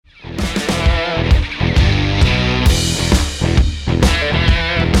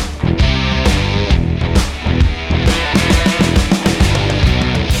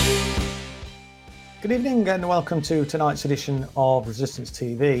evening and welcome to tonight's edition of Resistance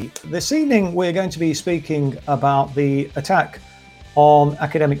TV. This evening we're going to be speaking about the attack on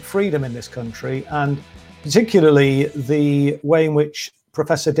academic freedom in this country, and particularly the way in which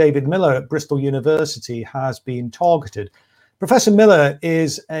Professor David Miller at Bristol University has been targeted. Professor Miller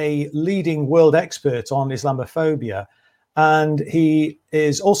is a leading world expert on Islamophobia, and he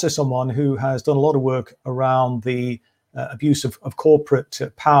is also someone who has done a lot of work around the abuse of corporate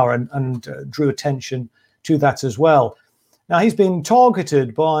power and drew attention to that as well. Now, he's been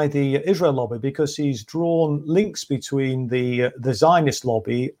targeted by the Israel lobby because he's drawn links between the Zionist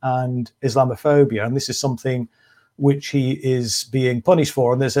lobby and Islamophobia, and this is something which he is being punished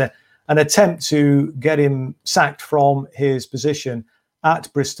for. And there's an attempt to get him sacked from his position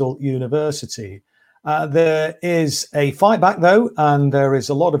at Bristol University. There is a fight back, though, and there is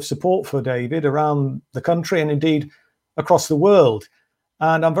a lot of support for David around the country and indeed across the world.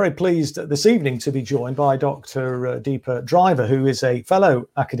 And I'm very pleased this evening to be joined by Dr. Deepa Driver, who is a fellow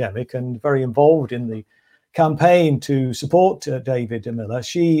academic and very involved in the campaign to support David Miller.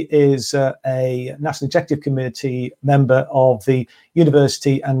 She is a National Executive Committee member of the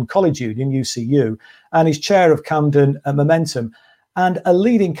University and College Union, UCU, and is chair of Camden Momentum, and a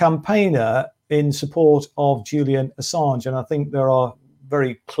leading campaigner in support of Julian Assange. And I think there are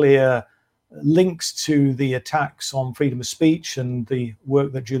very clear links to the attacks on freedom of speech and the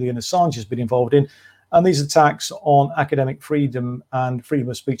work that Julian Assange has been involved in, and these attacks on academic freedom and freedom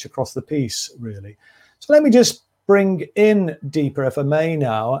of speech across the piece, really. So let me just bring in Deepa, if I may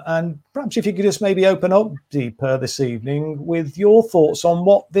now, and perhaps if you could just maybe open up, Deepa, this evening with your thoughts on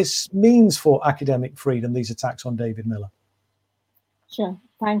what this means for academic freedom, these attacks on David Miller. Sure.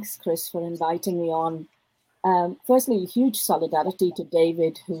 Thanks, Chris, for inviting me on. Firstly, huge solidarity to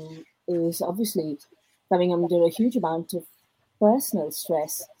David, who is obviously coming under a huge amount of personal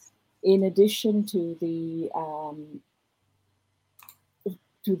stress, in addition to the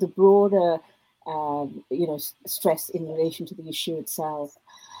broader, stress in relation to the issue itself.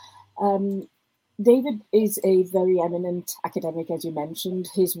 David is a very eminent academic, as you mentioned.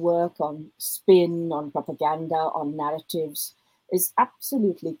 His work on spin, on propaganda, on narratives is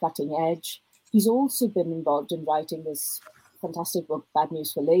absolutely cutting edge. He's also been involved in writing this fantastic book, Bad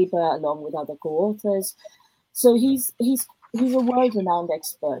News for Labour, along with other co-authors. So he's a world-renowned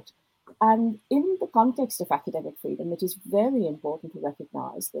expert. And in the context of academic freedom, it is very important to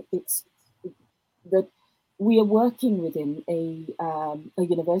recognize that we are working within a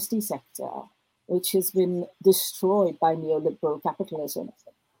university sector which has been destroyed by neoliberal capitalism.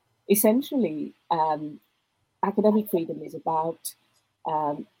 Essentially, academic freedom is about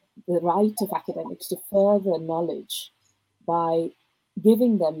the right of academics to further knowledge by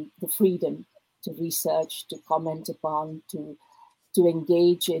giving them the freedom to research, to comment upon, to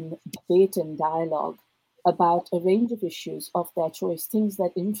engage in debate and dialogue about a range of issues of their choice, things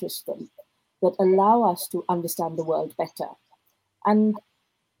that interest them, that allow us to understand the world better. And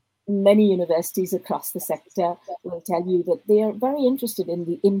many universities across the sector will tell you that they are very interested in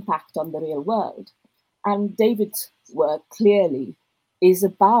the impact on the real world. And David's work clearly is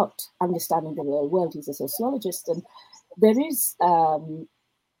about understanding the real world. He's a sociologist, and there is,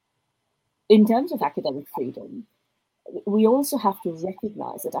 in terms of academic freedom, we also have to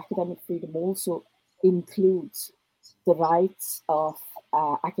recognize that academic freedom also includes the rights of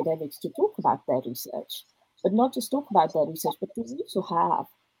academics to talk about their research, but not just talk about their research, but to also have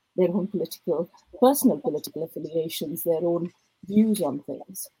their own personal political affiliations, their own views on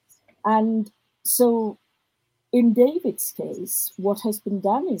things. And so in David's case, what has been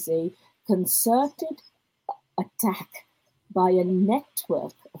done is a concerted attack by a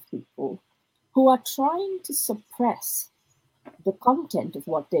network of people who are trying to suppress the content of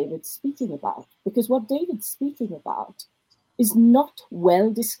what David's speaking about, because what David's speaking about is not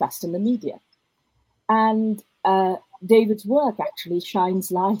well discussed in the media. And David's work actually shines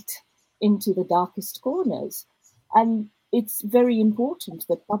light into the darkest corners. And it's very important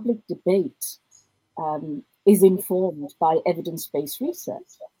that public debate is informed by evidence-based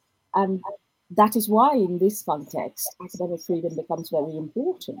research. And that is why, in this context, academic freedom becomes very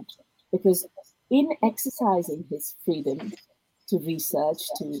important, because in exercising his freedom to research,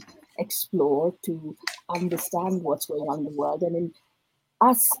 to explore, to understand what's going on in the world, and in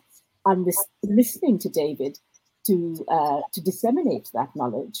us listening to David to disseminate that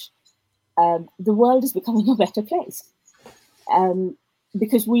knowledge, the world is becoming a better place.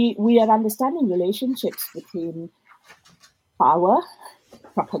 Because we are understanding relationships between power,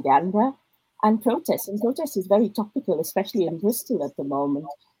 propaganda, and protest. And protest is very topical, especially in Bristol at the moment,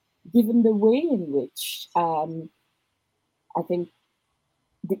 given the way in which I think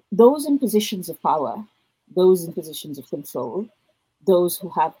those in positions of power those in positions of control, those who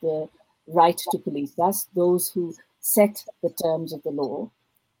have the right to police us, those who set the terms of the law,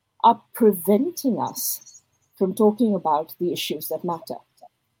 are preventing us from talking about the issues that matter.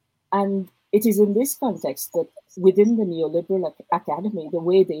 And it is in this context that within the neoliberal academy, the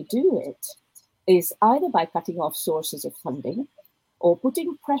way they do it is either by cutting off sources of funding or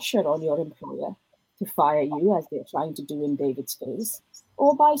putting pressure on your employer to fire you, as they're trying to do in David's case,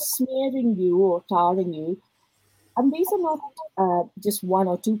 or by smearing you or tarring you. And these are not just one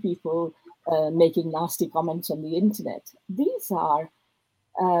or two people making nasty comments on the internet. These are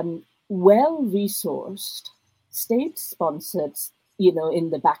well-resourced, state-sponsored, in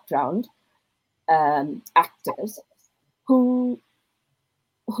the background, actors who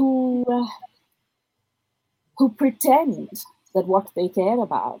pretend that what they care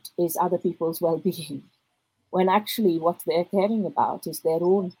about is other people's well-being, when actually what they're caring about is their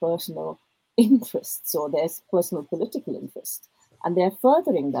own personal interests or their personal political interests. And they're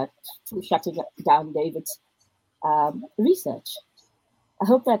furthering that through shutting down David's research. I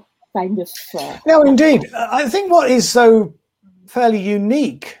hope that kind of... No, indeed. I think what is so fairly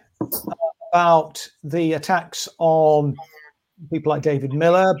unique about the attacks on people like David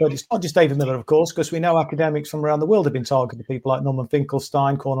Miller, but it's not just David Miller, of course, because we know academics from around the world have been targeted, people like Norman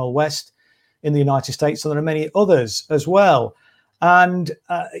Finkelstein, Cornel West in the United States, and there are many others as well. And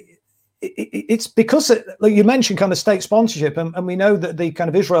it's because, like you mentioned, kind of state sponsorship, and we know that the kind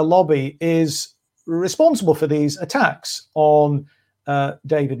of Israel lobby is responsible for these attacks on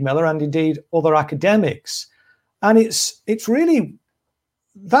David Miller and indeed other academics. And it's really,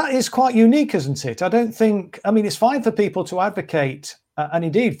 that is quite unique, isn't it? I don't think, I mean, it's fine for people to advocate and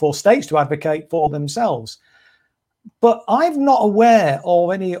indeed for states to advocate for themselves. But I'm not aware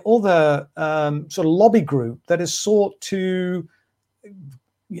of any other sort of lobby group that has sought to,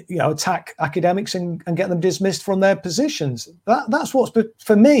 attack academics and get them dismissed from their positions. That's what's,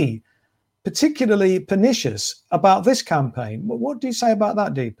 for me, particularly pernicious about this campaign. What do you say about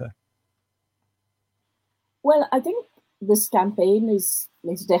that, Deepa? Well, I think this campaign is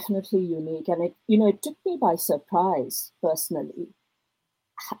definitely unique, and it took me by surprise personally.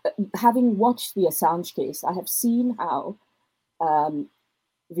 Having watched the Assange case, I have seen how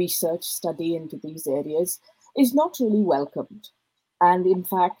research study into these areas is not really welcomed, and in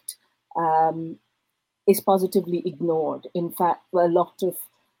fact is positively ignored. In fact, a lot of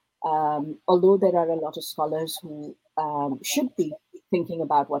although there are a lot of scholars who should be thinking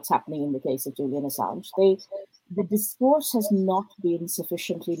about what's happening in the case of Julian Assange, the discourse has not been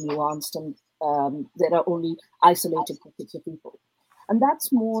sufficiently nuanced, and there are only isolated pockets of people. And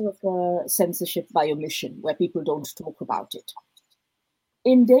that's more of a censorship by omission, where people don't talk about it.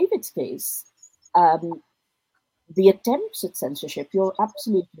 In David's case, the attempts at censorship, you're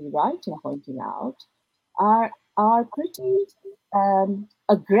absolutely right in pointing out, are pretty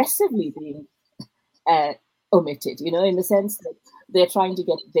aggressively being omitted, in the sense that they're trying to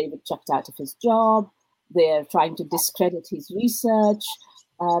get David chucked out of his job, they're trying to discredit his research.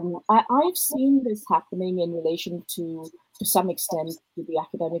 I've seen this happening in relation to some extent to the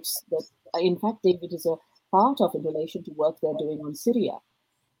academics that, in fact, David is a part of in relation to work they're doing on Syria.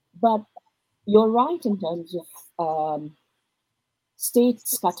 But you're right in terms of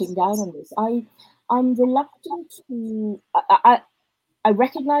states cutting down on this. I'm reluctant to... I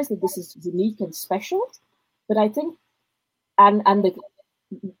recognize that this is unique and special, but I think,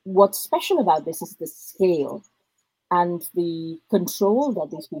 what's special about this is the scale and the control that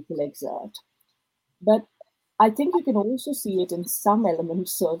these people exert. But I think you can also see it in some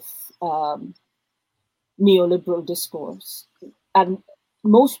elements of neoliberal discourse. And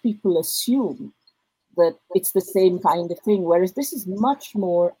most people assume that it's the same kind of thing, whereas this is much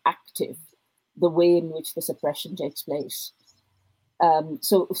more active, the way in which the suppression takes place.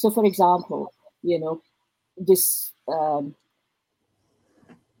 So for example, this kind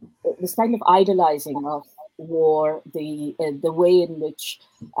of idolizing of war, the way in which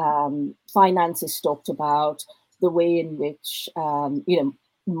finance is talked about, the way in which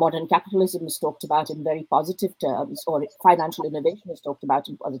modern capitalism is talked about in very positive terms, or financial innovation is talked about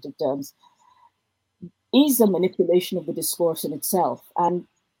in positive terms, is a manipulation of the discourse in itself. And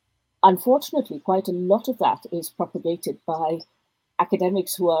unfortunately, quite a lot of that is propagated by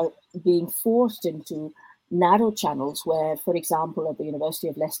academics who are being forced into narrow channels where, for example, at the University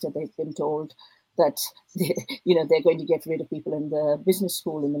of Leicester, they've been told that they're going to get rid of people in the business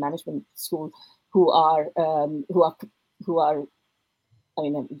school, in the management school, who are I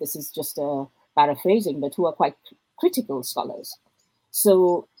mean, this is just a paraphrasing, but who are quite critical scholars.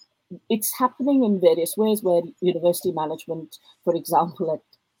 So it's happening in various ways where university management, for example,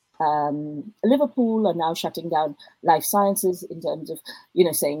 Liverpool are now shutting down life sciences in terms of,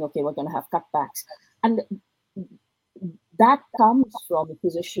 saying, okay, we're going to have cutbacks. And that comes from a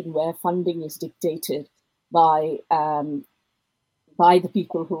position where funding is dictated by the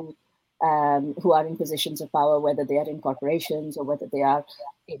people who are in positions of power, whether they are in corporations or whether they are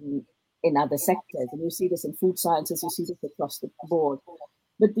in other sectors. And you see this in food sciences, you see this across the board.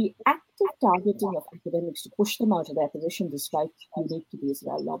 But the active targeting of academics to push them out of their positions is quite unique to the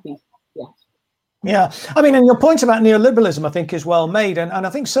Israel lobby. Yeah, I mean, and your point about neoliberalism, I think, is well made. And I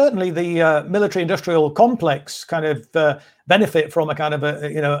think certainly the military-industrial complex kind of benefit from a kind of a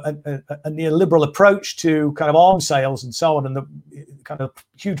neoliberal approach to kind of arms sales and so on, and the kind of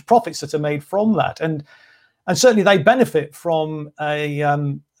huge profits that are made from that. And certainly they benefit from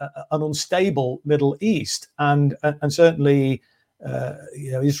an unstable Middle East. And certainly,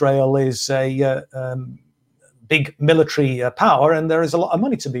 Israel is a big military power, and there is a lot of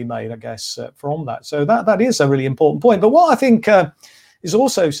money to be made, I guess, from that. So that is a really important point. But what I think is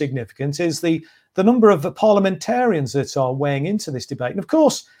also significant is the number of parliamentarians that are weighing into this debate. And of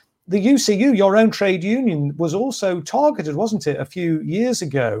course, the UCU, your own trade union, was also targeted, wasn't it, a few years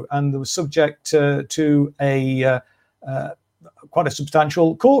ago, and was subject to a quite a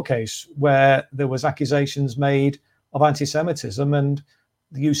substantial court case where there was accusations made of anti-Semitism, and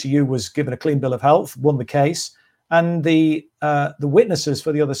the UCU was given a clean bill of health, won the case. And the witnesses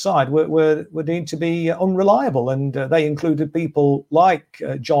for the other side were deemed to be unreliable, and they included people like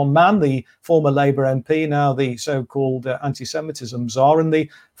John Mann, the former Labour MP, now the so-called anti-Semitism czar, and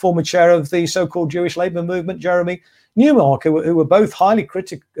the former chair of the so-called Jewish Labour movement, Jeremy Newmark, who were both highly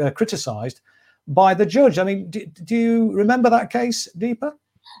criticised by the judge. I mean, do you remember that case, Deepa?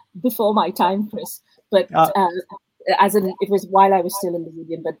 Before my time, Chris, but as in, it was while I was still in the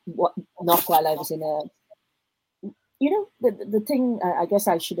union, but not while I was in a. The thing, I guess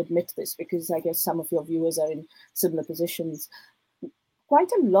I should admit this, because I guess some of your viewers are in similar positions.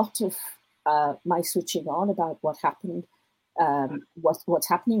 Quite a lot of my switching on about what happened, what's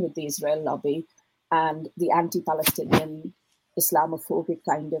happening with the Israel lobby and the anti-Palestinian Islamophobic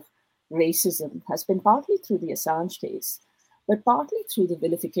kind of racism has been partly through the Assange case, but partly through the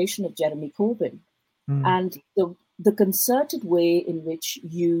vilification of Jeremy Corbyn and the concerted way in which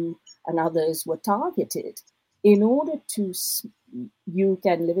you and others were targeted in order to, you,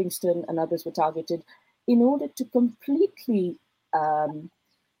 Ken Livingstone, and others were targeted in order to completely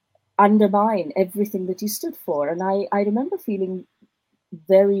undermine everything that he stood for. And I remember feeling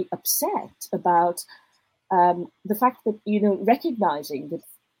very upset about the fact that, recognizing that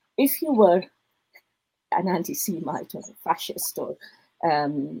if you were an anti-Semite or a fascist or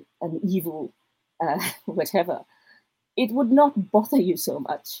an evil whatever, it would not bother you so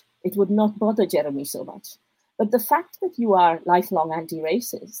much. It would not bother Jeremy so much. But the fact that you are lifelong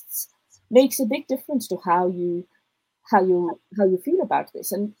anti-racists makes a big difference to how you feel about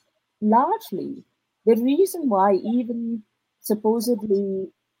this. And largely, the reason why even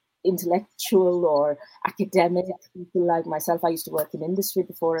supposedly intellectual or academic people like myself, I used to work in industry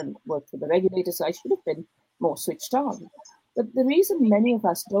before and worked for the regulator, so I should have been more switched on. But the reason many of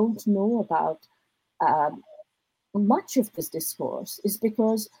us don't know about much of this discourse is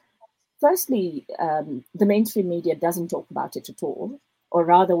because, firstly, the mainstream media doesn't talk about it at all, or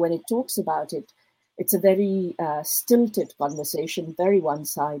rather, when it talks about it, it's a very stilted conversation, very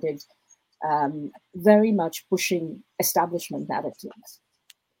one-sided, very much pushing establishment narratives.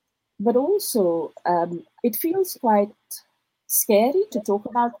 But also, it feels quite scary to talk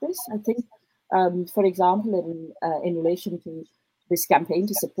about this. I think, for example, in relation to this campaign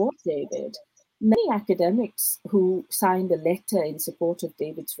to support David, many academics who signed a letter in support of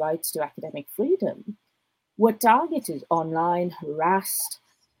David's rights to academic freedom were targeted online, harassed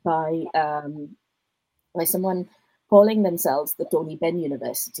by someone calling themselves the Tony Benn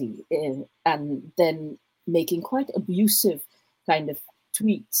University, and then making quite abusive kind of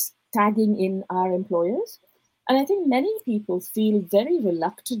tweets, tagging in our employers. And I think many people feel very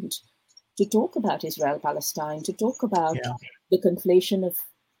reluctant to talk about Israel-Palestine, to talk about the conflation of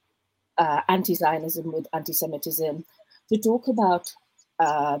anti-Zionism with anti-Semitism, to talk about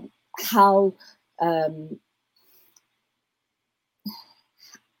how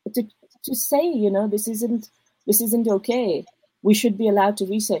to say, this isn't okay. We should be allowed to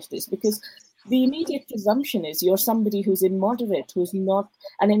research this, because the immediate presumption is you're somebody who's immoderate, who's not.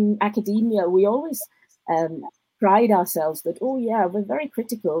 And in academia, we always pride ourselves that, we're very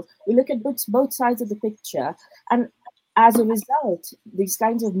critical. We look at both sides of the picture, and as a result, these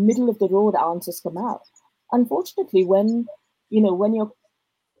kinds of middle of the road answers come out. Unfortunately, when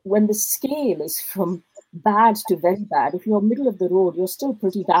the scale is from bad to very bad. If you're middle of the road, you're still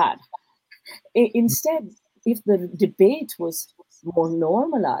pretty bad. Instead, if the debate was more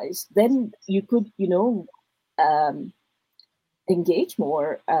normalized, then you could, engage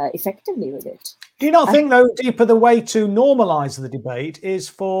more effectively with it. Do you not think, though, Deepa, the way to normalise the debate is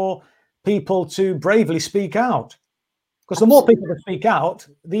for people to bravely speak out? Because the more people that speak out,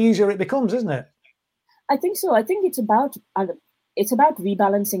 the easier it becomes, isn't it? I think so. I think it's about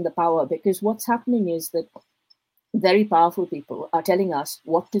rebalancing the power, because what's happening is that very powerful people are telling us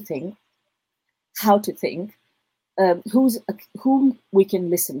what to think, how to think, whom we can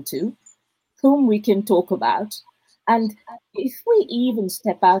listen to, whom we can talk about. And if we even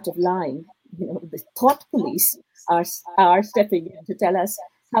step out of line, the thought police are stepping in to tell us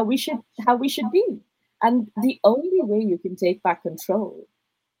how we should be. And the only way you can take back control,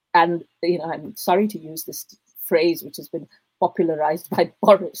 and I'm sorry to use this phrase which has been popularized by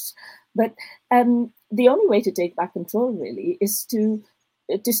Boris, but the only way to take back control really is to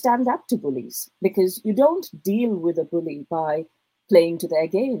stand up to bullies, because you don't deal with a bully by playing to their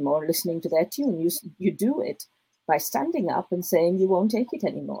game or listening to their tune. You do it by standing up and saying you won't take it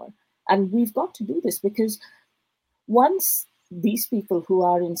anymore. And we've got to do this, because once these people who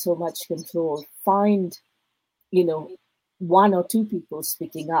are in so much control find, one or two people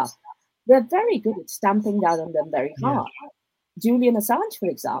speaking up, they're very good at stamping down on them very hard. Yeah. Julian Assange, for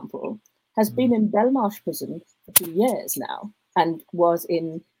example, has been in Belmarsh prison for 2 years now, and was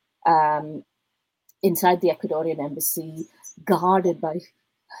inside the Ecuadorian embassy, guarded by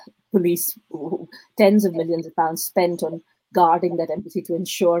police, tens of millions of pounds spent on guarding that embassy to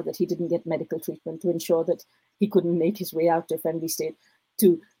ensure that he didn't get medical treatment, to ensure that he couldn't make his way out to a friendly state,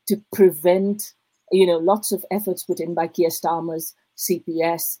 to prevent, lots of efforts put in by Keir Starmer's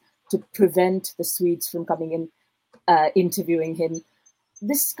CPS to prevent the Swedes from coming in, interviewing him.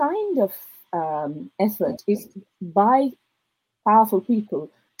 This kind of effort is by powerful people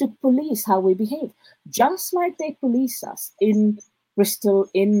to police how we behave, just like they police us in Bristol,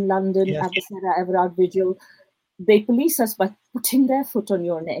 in London, yes, at the Sarah Everard Vigil. They police us by putting their foot on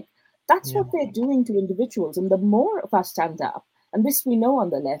your neck. That's what they're doing to individuals. And the more of us stand up, and this we know on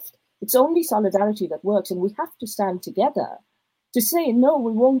the left, it's only solidarity that works. And we have to stand together to say, no,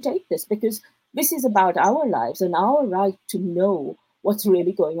 we won't take this, because this is about our lives and our right to know what's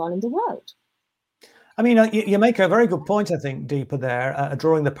really going on in the world. I mean, you make a very good point, I think, Deepa, there,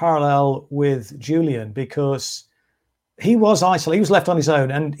 drawing the parallel with Julian, because he was isolated, he was left on his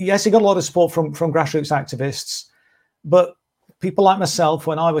own. And yes, he got a lot of support from grassroots activists, but people like myself,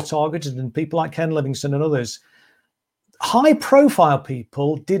 when I was targeted, and people like Ken Livingstone and others, high-profile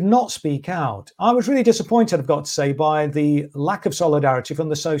people did not speak out. I was really disappointed, I've got to say, by the lack of solidarity from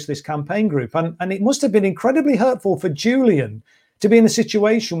the Socialist Campaign Group. And it must have been incredibly hurtful for Julian to be in a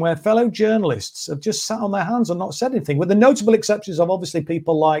situation where fellow journalists have just sat on their hands and not said anything, with the notable exceptions of obviously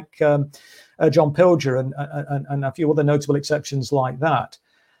people like John Pilger and a few other notable exceptions like that.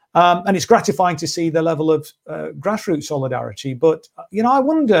 And it's gratifying to see the level of grassroots solidarity. But, I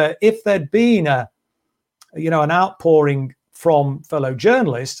wonder if there'd been an outpouring from fellow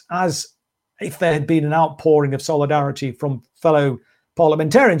journalists, as if there had been an outpouring of solidarity from fellow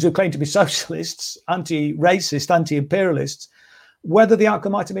parliamentarians who claim to be socialists, anti-racist, anti-imperialists, whether the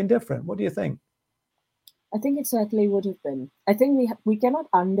outcome might have been different. What do you think? I think it certainly would have been. I think we cannot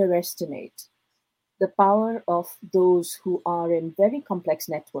underestimate the power of those who are in very complex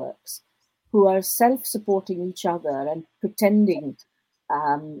networks, who are self-supporting each other and pretending,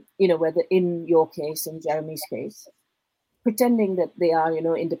 whether in your case, in Jeremy's case, pretending that they are,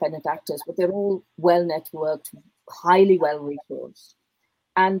 independent actors, but they're all well-networked, highly well-resourced,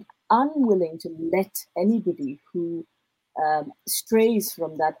 and unwilling to let anybody who strays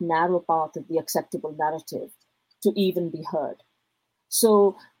from that narrow path of the acceptable narrative to even be heard.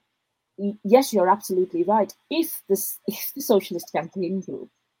 So, yes, you're absolutely right. If the Socialist Campaign Group,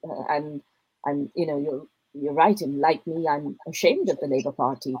 and you're right, and like me, I'm ashamed of the Labour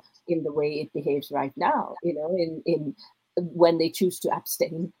Party in the way it behaves right now. In when they choose to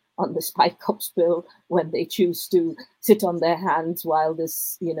abstain on the Spike Cops bill, when they choose to sit on their hands while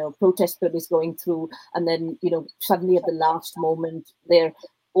this, protest bill is going through, and then, suddenly at the last moment, they're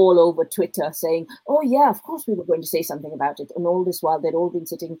all over Twitter saying, oh yeah, of course we were going to say something about it. And all this while they'd all been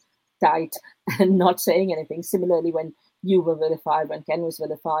sitting tight and not saying anything. Similarly, when you were vilified, when Ken was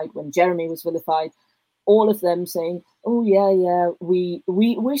vilified, when Jeremy was vilified, all of them saying, oh yeah, we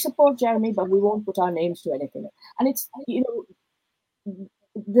support Jeremy, but we won't put our names to anything. And it's,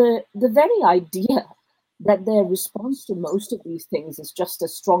 the very idea that their response to most of these things is just a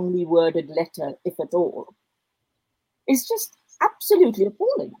strongly worded letter, if at all, is just absolutely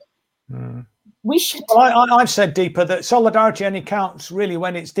appalling. we should. Well, I've said, Deepa, that solidarity only counts really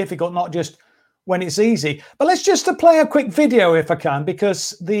when it's difficult, not just when it's easy. But let's just play a quick video, if I can,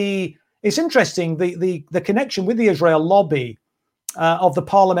 because it's interesting, the connection with the Israel lobby of the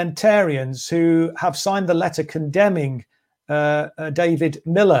parliamentarians who have signed the letter condemning David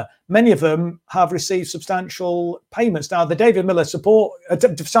Miller. Many of them have received substantial payments. Now, the David Miller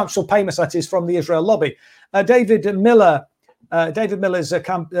substantial payments, that is, from the Israel lobby. David Miller's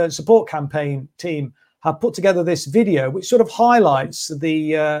support campaign team have put together this video, which sort of highlights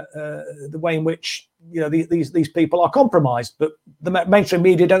the way in which these people are compromised, but the mainstream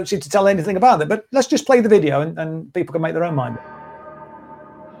media don't seem to tell anything about it. But let's just play the video, and people can make their own mind.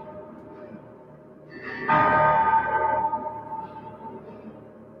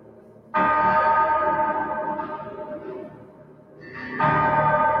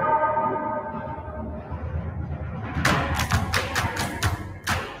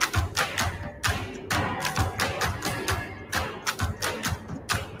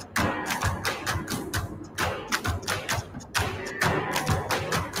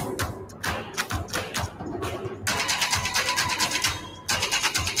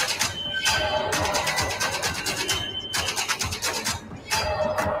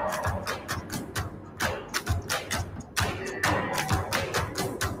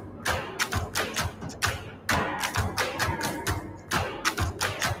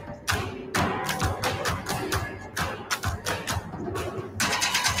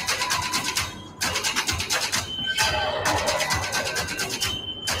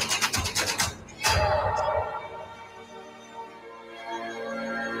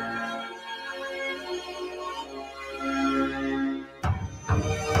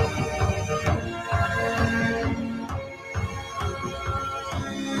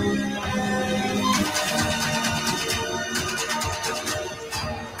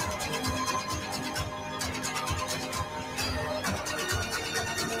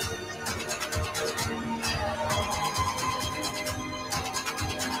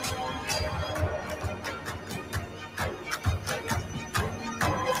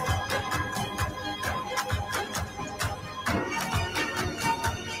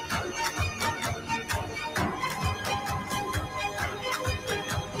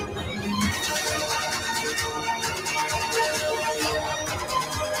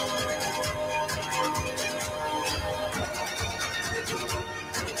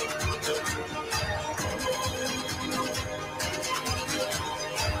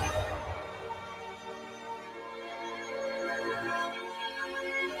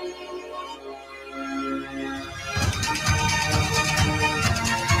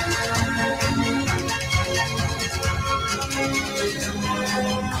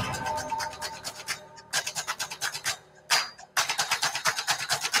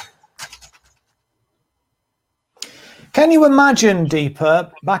 Can you imagine,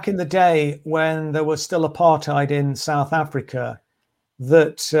 Deepa, back in the day when there was still apartheid in South Africa,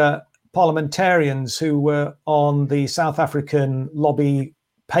 that parliamentarians who were on the South African lobby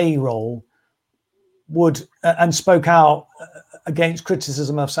payroll would and spoke out against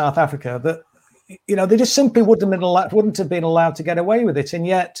criticism of South Africa, that they just simply wouldn't have been allowed to get away with it? And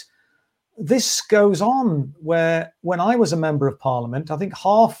yet this goes on, where when I was a member of parliament, I think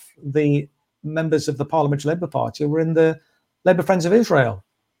half the members of the Parliamentary Labour Party were in the Labour Friends of Israel.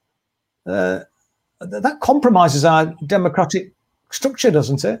 That compromises our democratic structure,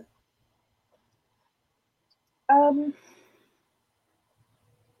 doesn't it? I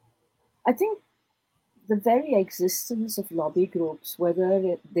think the very existence of lobby groups,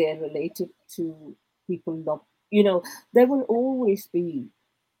 whether they're related to people, there will always be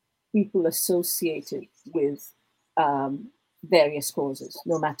people associated with various causes,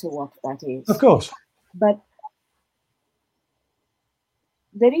 no matter what that is. Of course. But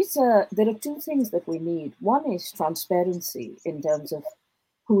there are two things that we need. One is transparency in terms of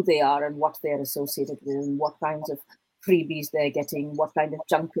who they are and what they're associated with, and what kinds of freebies they're getting, what kind of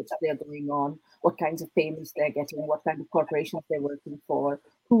junkets they're going on, what kinds of payments they're getting, what kind of corporations they're working for,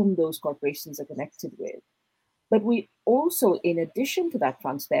 whom those corporations are connected with. But we also, in addition to that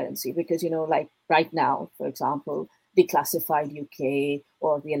transparency, because, like right now, for example, Declassified UK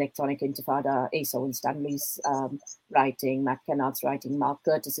or the Electronic Intifada, Asa Winstanley's writing, Matt Kennard's writing, Mark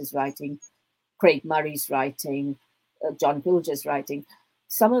Curtis's writing, Craig Murray's writing, John Pilger's writing.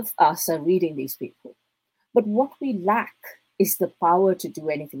 Some of us are reading these people. But what we lack is the power to do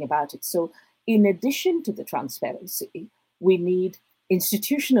anything about it. So in addition to the transparency, we need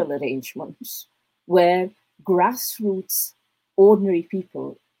institutional arrangements where grassroots, ordinary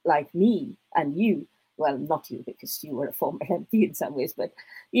people like me and you, well, not you, because you were a former MP in some ways, but,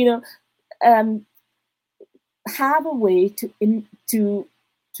 have a way to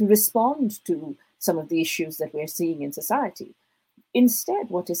respond to some of the issues that we're seeing in society. Instead,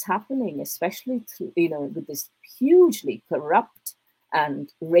 what is happening, especially through, with this hugely corrupt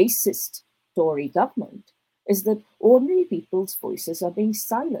and racist Tory government, is that ordinary people's voices are being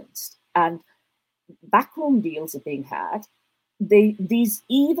silenced and backroom deals are being had. These,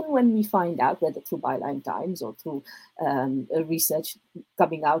 even when we find out, whether through Byline Times or through research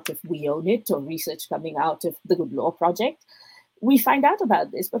coming out of We Own It or research coming out of the Good Law Project, we find out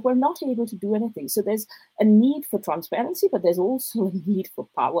about this, but we're not able to do anything. So there's a need for transparency, but there's also a need for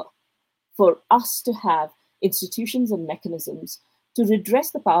power, for us to have institutions and mechanisms to redress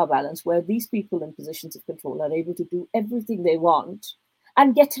the power balance where these people in positions of control are able to do everything they want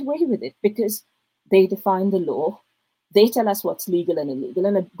and get away with it because they define the law. They tell us what's legal and illegal.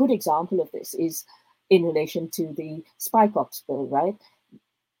 And a good example of this is in relation to the Spy Cops bill, right?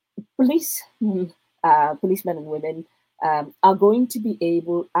 Policemen and women are going to be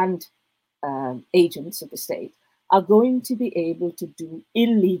able, and agents of the state, are going to be able to do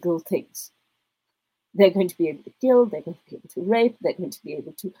illegal things. They're going to be able to kill, they're going to be able to rape, they're going to be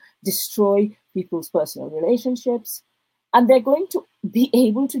able to destroy people's personal relationships, and they're going to be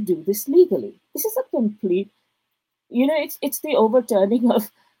able to do this legally. This is a complete, it's the overturning of,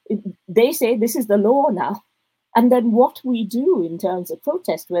 they say this is the law now. And then what we do in terms of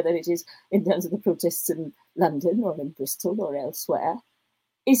protest, whether it is in terms of the protests in London or in Bristol or elsewhere,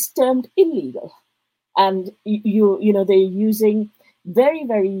 is termed illegal. And they're using very,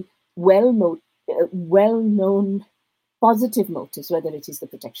 very well-known positive motives, whether it is the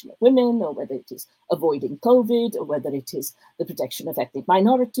protection of women or whether it is avoiding COVID or whether it is the protection of ethnic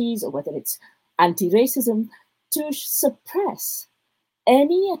minorities or whether it's anti-racism, to suppress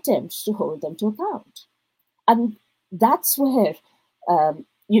any attempts to hold them to account. And that's where,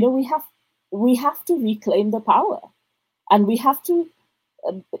 we have to reclaim the power, and we have to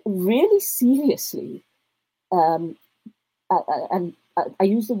really seriously, and I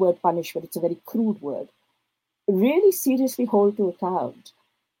use the word punish, but it's a very crude word, really seriously hold to account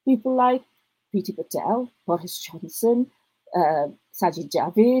people like Priti Patel, Boris Johnson, Sajid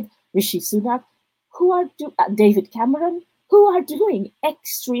Javid, Rishi Sunak, who are David Cameron, who are doing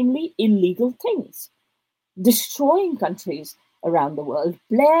extremely illegal things, destroying countries around the world.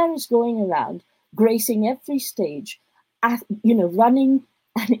 Blair is going around, gracing every stage, running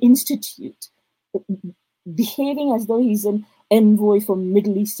an institute, behaving as though he's an envoy for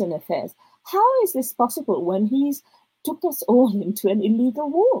Middle Eastern affairs. How is this possible when he's took us all into an illegal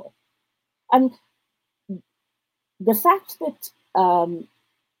war? And the fact that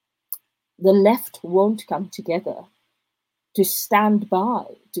the left won't come together to stand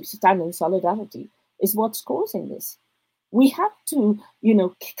in solidarity is what's causing this. We have to,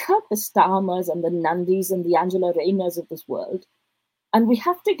 kick out the Starmers and the Nandis and the Angela Rayners of this world. And we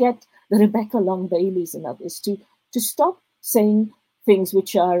have to get the Rebecca Long-Baileys and others to stop saying things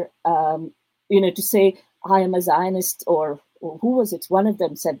which are, to say, I am a Zionist, or who was it? One of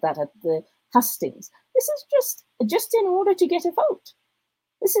them said that at the hustings. This is just in order to get a vote.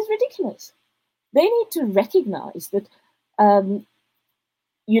 This is ridiculous. They need to recognize that,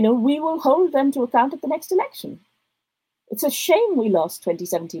 we will hold them to account at the next election. It's a shame we lost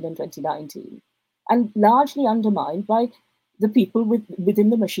 2017 and 2019, and largely undermined by the people within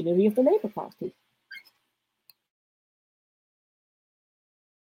the machinery of the Labour Party.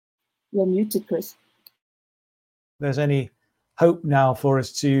 You're muted, Chris. There's any hope now for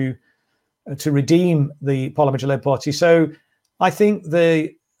us to redeem the parliamentary Labour Party? So I think there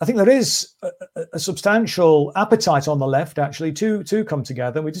is a substantial appetite on the left actually to come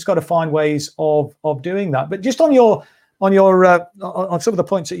together. We just got to find ways of doing that. But just on some of the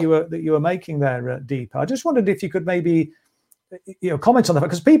points that you were making there, Deepa, I just wondered if you could maybe comment on that,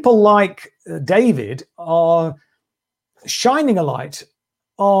 because people like David are shining a light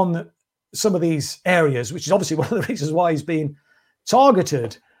on some of these areas, which is obviously one of the reasons why he's being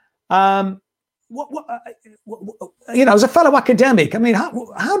targeted. As a fellow academic, I mean,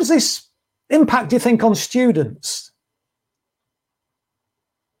 how does this impact, do you think, on students?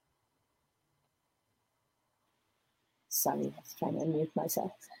 Sorry, I was trying to unmute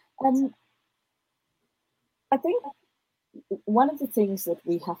myself. I think one of the things that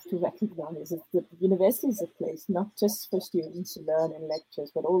we have to recognize is that university is a place not just for students to learn in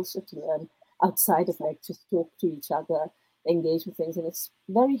lectures, but also to learn outside of lectures, talk to each other, engage with things. And it's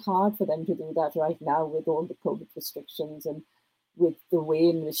very hard for them to do that right now with all the COVID restrictions and with the way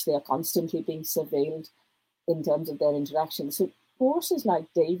in which they are constantly being surveilled in terms of their interactions. So courses like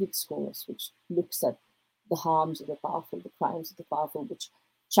David's course, which looks at the harms of the powerful, the crimes of the powerful, which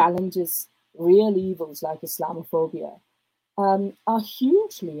challenges real evils like Islamophobia, are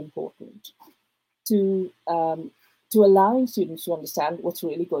hugely important to allowing students to understand what's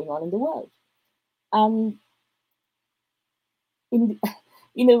really going on in the world. And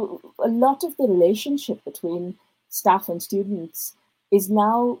a lot of the relationship between staff and students is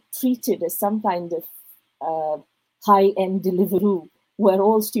now treated as some kind of high-end Deliveroo, where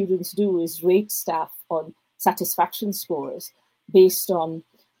all students do is rate staff on satisfaction scores based on,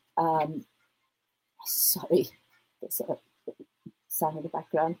 sorry, there's a sound in the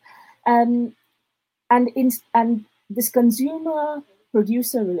background, and this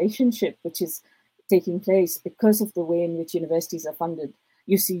consumer-producer relationship, which is taking place because of the way in which universities are funded.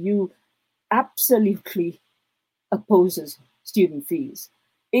 UCU absolutely opposes student fees,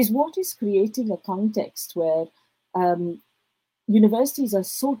 is what is creating a context where universities are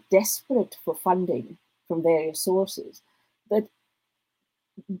so desperate for funding from various sources that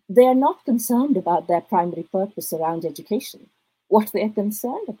they are not concerned about their primary purpose around education. What they're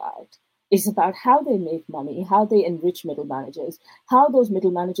concerned about is about how they make money, how they enrich middle managers, how those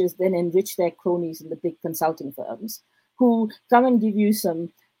middle managers then enrich their cronies in the big consulting firms who come and give you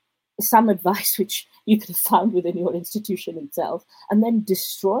some advice which you could have found within your institution itself, and then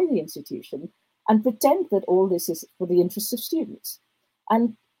destroy the institution and pretend that all this is for the interests of students.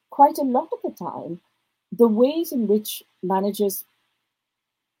 And quite a lot of the time, the ways in which managers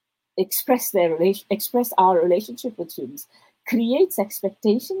express our relationship with students creates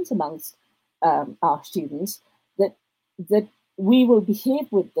expectations amongst our students that we will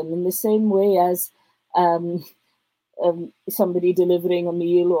behave with them in the same way as somebody delivering a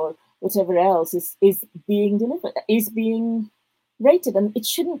meal or whatever else is being rated, and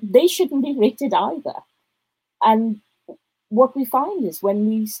they shouldn't be rated either. And what we find is when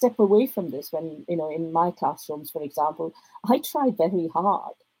we step away from this, when in my classrooms, for example, I try very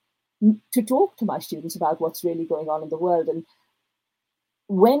hard to talk to my students about what's really going on in the world. And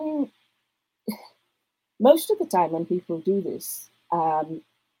when most of the time when people do this,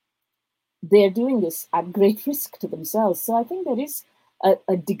 they're doing this at great risk to themselves. So I think there is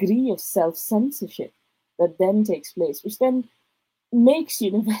a degree of self-censorship that then takes place, which then makes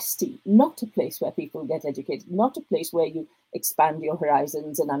university not a place where people get educated, not a place where you expand your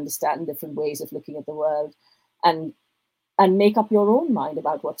horizons and understand different ways of looking at the world and make up your own mind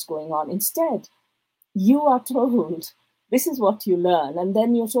about what's going on. Instead, you are told, this is what you learn. And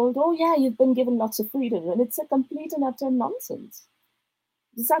then you're told, oh yeah, you've been given lots of freedom. And it's a complete and utter nonsense.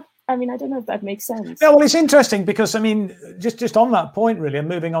 I don't know if that makes sense. Yeah, well, it's interesting because, just on that point, really, and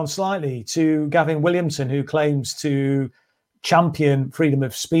moving on slightly to Gavin Williamson, who claims to champion freedom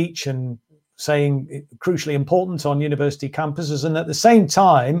of speech and saying it crucially important on university campuses, and at the same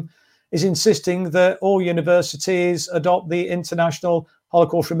time is insisting that all universities adopt the International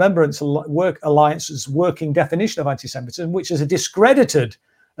Holocaust Remembrance Alliance's working definition of anti-Semitism, which is a discredited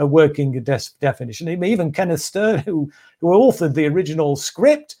working definition. Even Kenneth Stern, who authored the original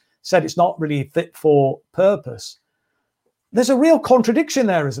script, said it's not really fit for purpose. There's a real contradiction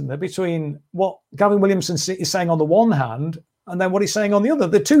there, isn't there, between what Gavin Williamson is saying on the one hand and then what he's saying on the other.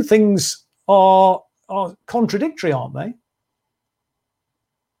 The two things are contradictory, aren't they?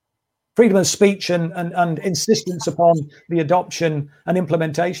 Freedom of speech and insistence upon the adoption and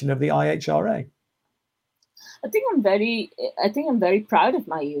implementation of the IHRA. I think I'm very proud of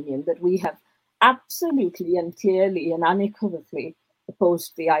my union that we have absolutely and clearly and unequivocally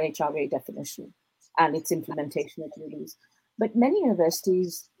opposed the IHRA definition and its implementation at unis. But many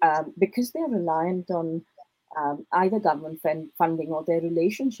universities, because they're reliant on either government funding or their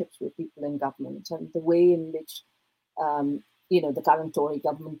relationships with people in government and the way in which the current Tory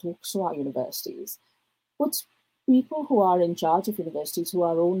government talks to our universities, puts people who are in charge of universities who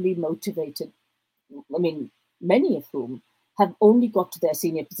are only motivated, many of whom have only got to their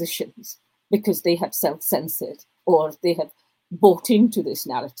senior positions because they have self-censored or they have bought into this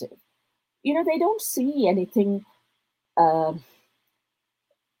narrative. They don't see anything, they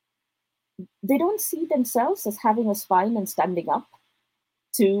don't see themselves as having a spine and standing up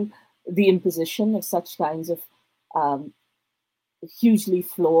to the imposition of such kinds of hugely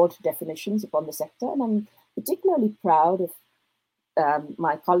flawed definitions upon the sector. And I'm particularly proud of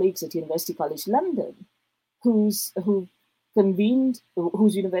my colleagues at University College London, whose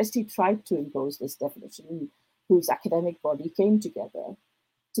university tried to impose this definition, whose academic body came together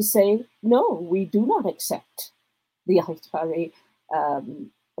to say, no, we do not accept the IHRA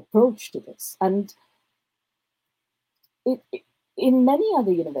approach to this. And in many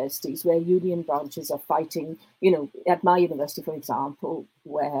other universities where union branches are fighting, at my university, for example,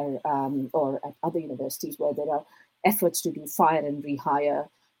 where or at other universities where there are efforts to do fire and rehire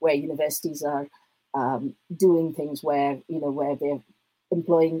where universities are doing things where they're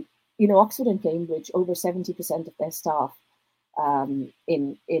employing, Oxford and Cambridge, over 70% of their staff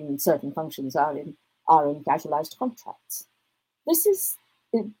in certain functions are in casualized contracts. This is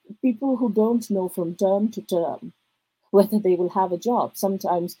people who don't know from term to term whether they will have a job.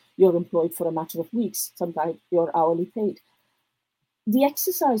 Sometimes you're employed for a matter of weeks, sometimes you're hourly paid. The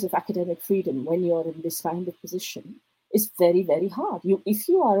exercise of academic freedom when you're in this kind of position is very, very hard. If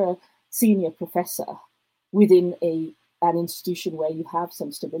you are a senior professor within an institution where you have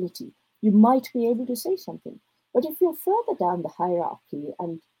some stability, you might be able to say something. But if you're further down the hierarchy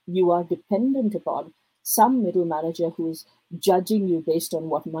and you are dependent upon some middle manager who is judging you based on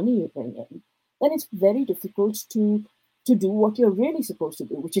what money you bring in, then it's very difficult to do what you're really supposed to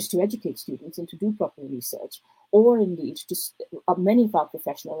do, which is to educate students and to do proper research, or indeed to many of our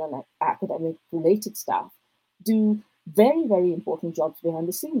professional and academic related staff do very, very important jobs behind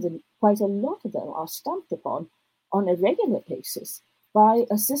the scenes, and quite a lot of them are stamped upon on a regular basis by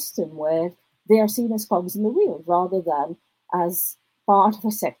a system where they are seen as cogs in the wheel rather than as part of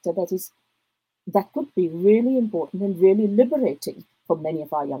a sector that could be really important and really liberating for many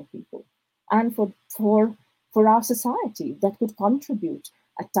of our young people and for our society, that could contribute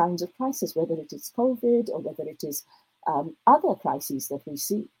at times of crisis, whether it is COVID or whether it is other crises that we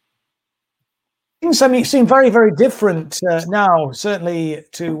see. Things seem very, very different now, certainly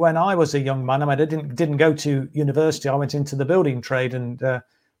to when I was a young man. I mean, I didn't go to university. I went into the building trade and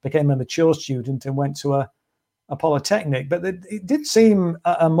became a mature student and went to a polytechnic. But it did seem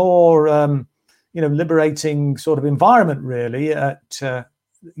a more liberating sort of environment, really, at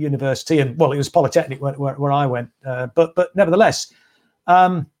university. And well, it was polytechnic where I went. But nevertheless,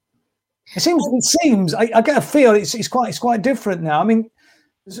 it seems I get a feel it's quite different now. I mean.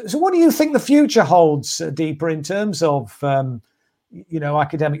 So what do you think the future holds, Deepa, in terms of,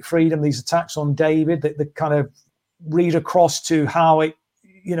 academic freedom, these attacks on David, that kind of read across to how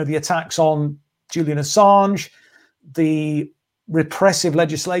the attacks on Julian Assange, the repressive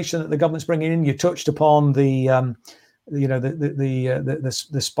legislation that the government's bringing in? You touched upon the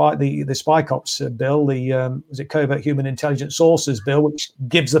Spy Cops bill, was it Covert Human Intelligence Sources bill, which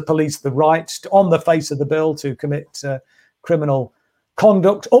gives the police the right on the face of the bill to commit criminal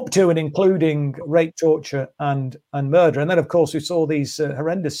conduct up to and including rape, torture, and murder. And then, of course, we saw these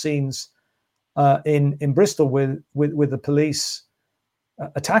horrendous scenes in Bristol with the police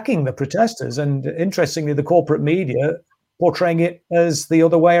attacking the protesters, and interestingly, the corporate media portraying it as the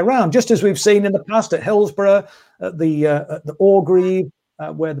other way around, just as we've seen in the past at Hillsborough, at the Orgreave,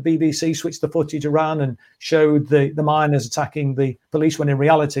 where the BBC switched the footage around and showed the miners attacking the police, when in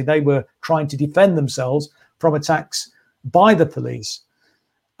reality they were trying to defend themselves from attacks by the police.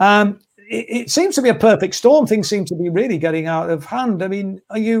 It seems to be a perfect storm. Things seem to be really getting out of hand. I mean,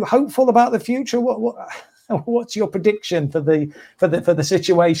 are you hopeful about the future? What's your prediction for the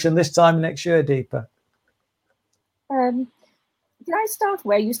situation this time next year, Deepa? Can I start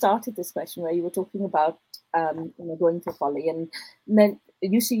where you started this question, where you were talking about going to poly, and then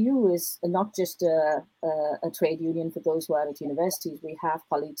UCU is not just a trade union for those who are at universities. We have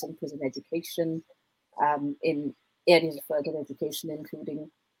colleagues in prison education, in areas of further education, including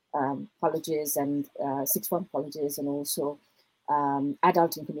colleges and sixth form colleges, and also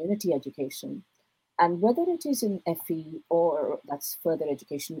adult and community education. And whether it is in FE, or that's further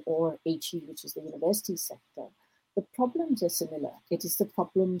education, or HE, which is the university sector, the problems are similar. It is the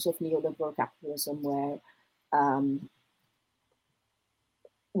problems of neoliberal capitalism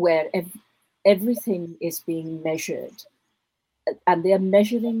where everything is being measured, and they are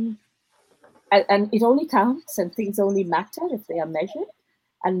measuring, and it only counts and things only matter if they are measured.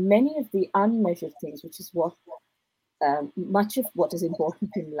 And many of the unmeasured things, which is what much of what is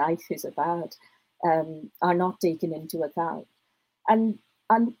important in life is about, are not taken into account. And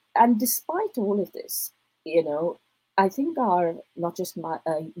despite all of this, I think our, not just my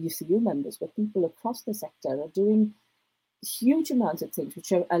UCU members, but people across the sector are doing huge amounts of things,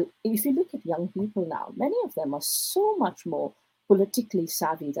 which are, if you look at young people now, many of them are so much more politically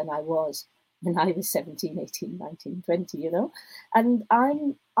savvy than I was when I was 17, 18, 19, 20, And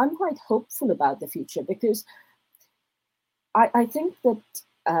I'm quite hopeful about the future, because I think that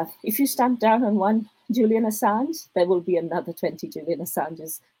if you stamp down on one Julian Assange, there will be another 20 Julian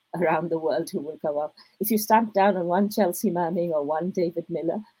Assanges around the world who will go up. If you stamp down on one Chelsea Manning or one David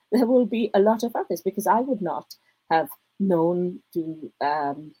Miller, there will be a lot of others, because I would not have known to,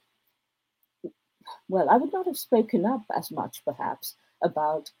 I would not have spoken up as much, perhaps,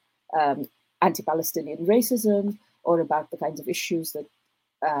 about anti-Palestinian racism or about the kinds of issues that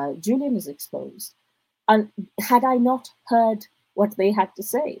Julian has exposed. And had I not heard what they had to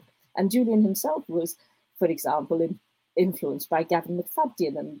say. And Julian himself was, for example, influenced by Gavin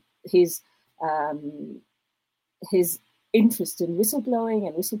McFadden and his interest in whistleblowing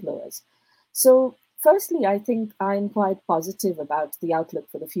and whistleblowers. So firstly, I think I'm quite positive about the outlook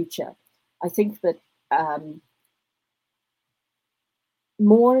for the future. I think that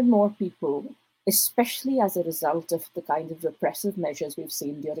more and more people, especially as a result of the kind of repressive measures we've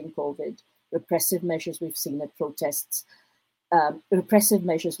seen during COVID, repressive measures we've seen at protests, repressive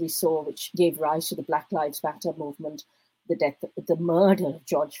measures we saw which gave rise to the Black Lives Matter movement, the murder of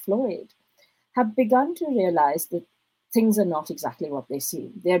George Floyd, have begun to realize that things are not exactly what they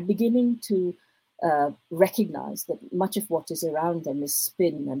seem. They're beginning to recognize that much of what is around them is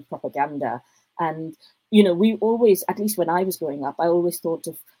spin and propaganda. And, we always, at least when I was growing up, I always thought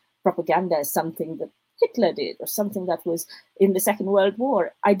of propaganda as something that Hitler did or something that was in the Second World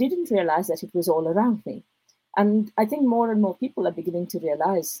War. I didn't realize that it was all around me. And I think more and more people are beginning to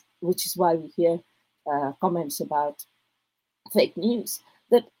realize, which is why we hear comments about fake news,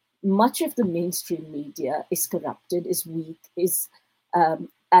 that much of the mainstream media is corrupted, is weak,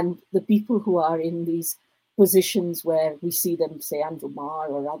 and the people who are in these positions where we see them, say Andrew Marr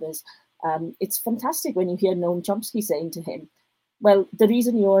or others, it's fantastic when you hear Noam Chomsky saying to him, well, the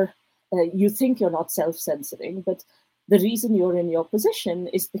reason you think you're not self-censoring, but the reason you're in your position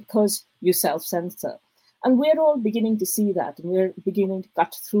is because you self-censor. And we're all beginning to see that, and we're beginning to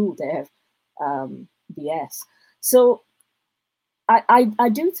cut through their BS. So I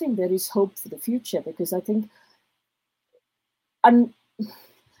do think there is hope for the future, because I think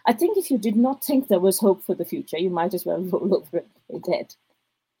if you did not think there was hope for the future, you might as well roll over and play dead.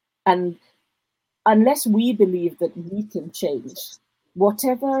 And unless we believe that we can change,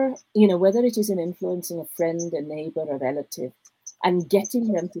 whatever, whether it is in influencing a friend, a neighbor, a relative, and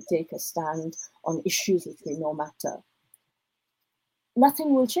getting them to take a stand on issues which we know matter,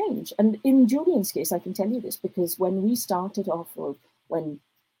 nothing will change. And in Julian's case, I can tell you this, because when we started off, or when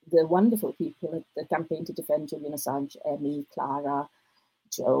the wonderful people at the Campaign to Defend Julian Assange, Emmy, Clara,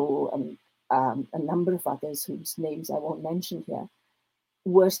 Joe, and a number of others whose names I won't mention here,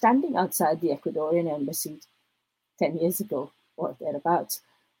 were standing outside the Ecuadorian embassy 10 years ago or thereabouts,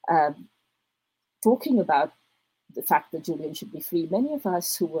 talking about the fact that Julian should be free. Many of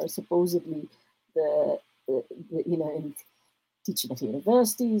us who were supposedly in teaching at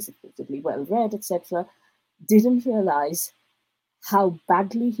universities, supposedly well-read, etc., didn't realize how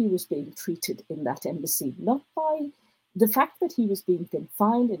badly he was being treated in that embassy, not by the fact that he was being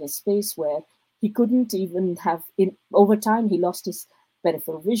confined in a space where he couldn't even have, over time, he lost his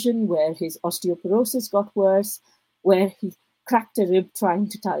peripheral vision, where his osteoporosis got worse, where he cracked a rib trying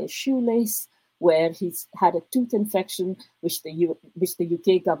to tie a shoelace, where he's had a tooth infection, which the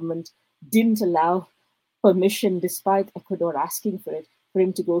UK government didn't allow permission, despite Ecuador asking for it, for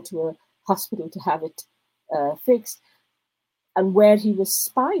him to go to a hospital to have it fixed, and where he was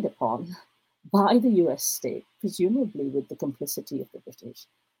spied upon by the US state, presumably with the complicity of the British,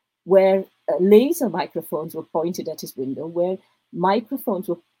 where laser microphones were pointed at his window, where microphones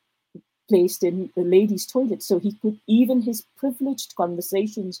were placed in the ladies' toilet, so he could, even his privileged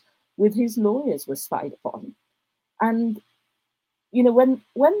conversations with his lawyers were spied upon. And, when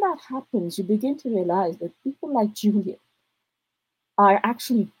that happens, you begin to realize that people like Julian are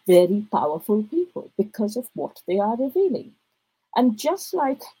actually very powerful people because of what they are revealing. And just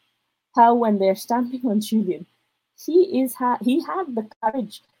like how when they're stamping on Julian, he had the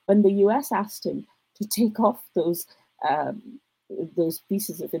courage when the US asked him to take off those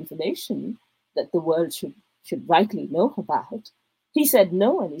pieces of information that the world should rightly know about. He said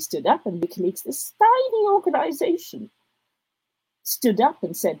no, and he stood up, and WikiLeaks, this tiny organization, stood up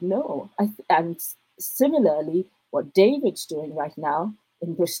and said no. And similarly, what David's doing right now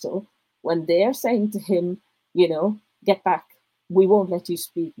in Bristol, when they're saying to him, get back, we won't let you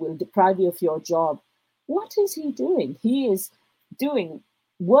speak, we'll deprive you of your job. What is he doing? He is doing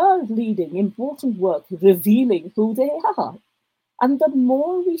world-leading, important work, revealing who they are. And the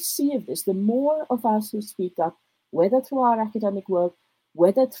more we see of this, the more of us who speak up, whether through our academic work,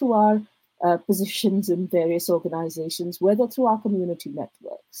 whether through our positions in various organizations, whether through our community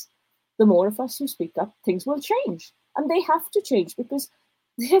networks, the more of us who speak up, things will change. And they have to change because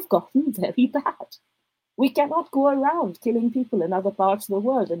they have gotten very bad. We cannot go around killing people in other parts of the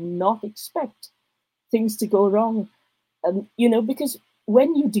world and not expect things to go wrong. Because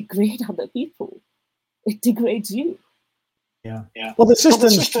when you degrade other people, it degrades you. Yeah. Well, the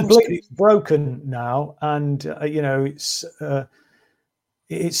system's completely broken now, and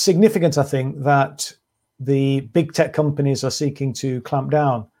it's significant, I think, that the big tech companies are seeking to clamp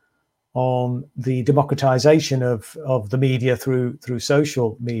down on the democratization of the media through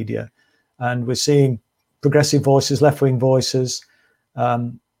social media. And we're seeing progressive voices, left-wing voices,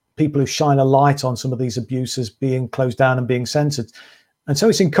 people who shine a light on some of these abuses being closed down and being censored. And so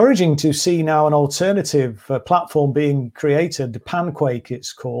it's encouraging to see now an alternative platform being created, Panquake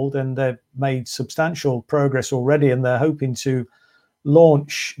it's called, and they've made substantial progress already, and they're hoping to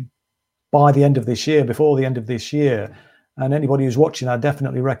launch by the end of this year, before the end of this year. And anybody who's watching, I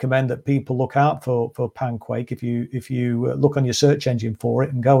definitely recommend that people look out for Panquake if you look on your search engine for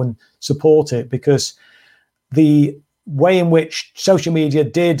it and go and support it, because the way in which social media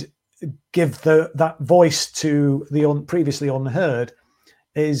did give that voice to the previously unheard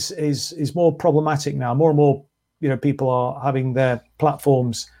is more problematic now. More and more, people are having their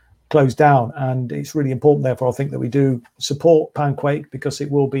platforms closed down, and it's really important, therefore, I think, that we do support Panquake, because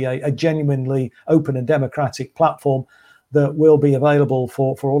it will be a genuinely open and democratic platform that will be available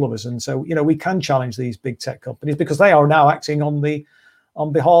for all of us. And so, we can challenge these big tech companies, because they are now acting on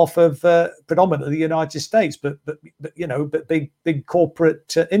behalf of predominantly the United States, but big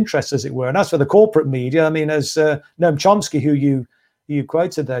corporate interests, as it were. And as for the corporate media, I mean, as Noam Chomsky, who you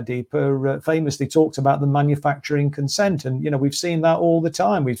quoted there, Deepa, famously talked about the manufacturing consent, and we've seen that all the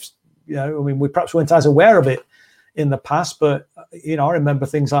time. We perhaps weren't as aware of it in the past, but I remember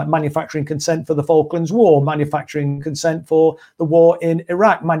things like manufacturing consent for the Falklands War, manufacturing consent for the war in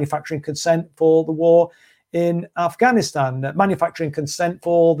Iraq, manufacturing consent for the war in Afghanistan, manufacturing consent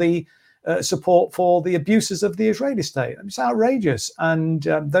for the support for the abuses of the Israeli state. It's outrageous. And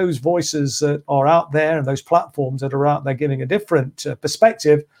those voices that are out there, and those platforms that are out there giving a different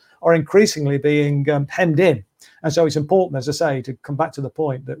perspective, are increasingly being hemmed in. And so it's important, as I say, to come back to the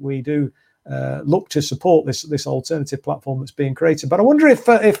point that we do look to support this alternative platform that's being created. But I wonder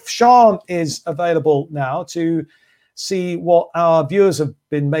if Sian is available now to see what our viewers have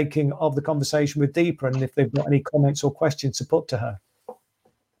been making of the conversation with Deepa, and if they've got any comments or questions to put to her.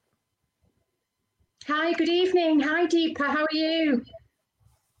 Hi, good evening. Hi, Deepa. How are you?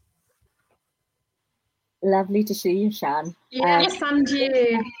 Lovely to see you, Sian. Yes, and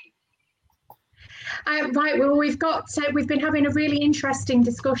you. Right, well, we've been having a really interesting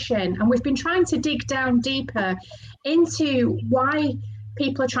discussion, and we've been trying to dig down deeper into why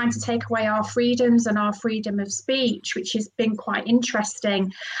people are trying to take away our freedoms and our freedom of speech, which has been quite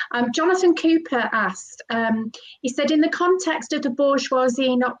interesting. Jonathan Cooper asked, he said, in the context of the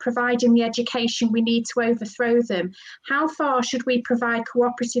bourgeoisie not providing the education we need to overthrow them, how far should we provide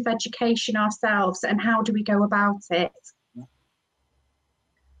cooperative education ourselves, and how do we go about it?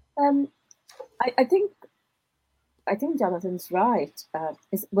 I think Jonathan's right.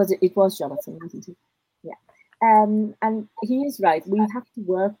 It was Jonathan, wasn't he? Yeah. And he is right. We have to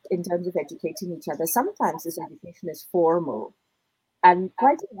work in terms of educating each other. Sometimes this education is formal, and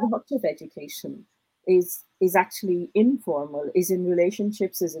quite a lot of education is actually informal, is in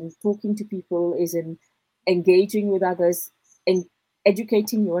relationships, is in talking to people, is in engaging with others, in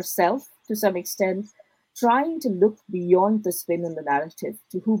educating yourself to some extent, trying to look beyond the spin and the narrative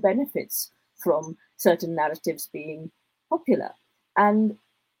to who benefits from certain narratives being popular, and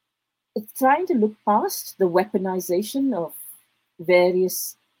trying to look past the weaponization of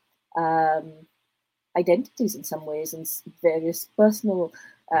various identities in some ways, and various personal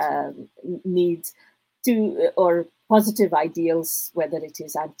needs or positive ideals, whether it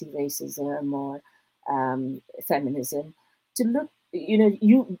is anti-racism or feminism, to look,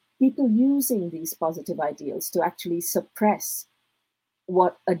 people using these positive ideals to actually suppress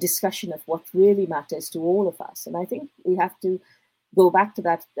a discussion of what really matters to all of us. And I think we have to go back to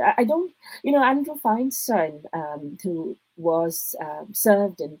that. Andrew Feinstein, who was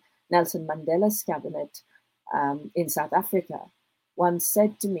served in Nelson Mandela's cabinet in South Africa, once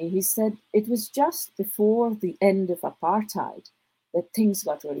said to me, he said, it was just before the end of apartheid that things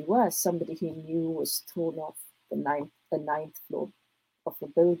got really worse. Somebody he knew was thrown off the ninth floor of the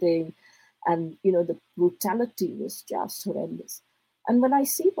building, and the brutality was just horrendous. And when I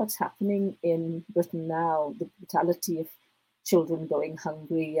see what's happening in Britain now, the brutality of children going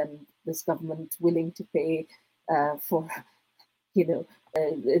hungry, and this government willing to pay for,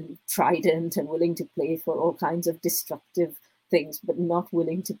 Trident, and willing to pay for all kinds of destructive things, but not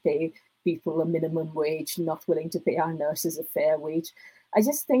willing to pay people a minimum wage, not willing to pay our nurses a fair wage. I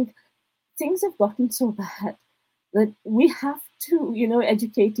just think things have gotten so bad that we have to,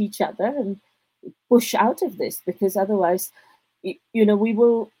 educate each other and push out of this, because otherwise, we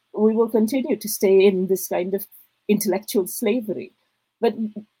will continue to stay in this kind of intellectual slavery. But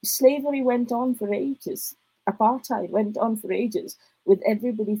slavery went on for ages. Apartheid went on for ages, with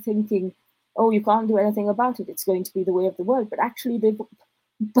everybody thinking, oh, you can't do anything about it, it's going to be the way of the world. But actually,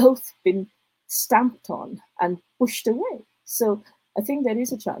 both been stamped on and pushed away. So I think there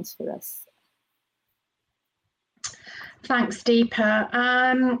is a chance for us. Thanks, Deepa.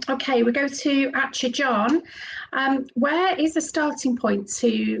 Okay, we go to Acha John. Where is the starting point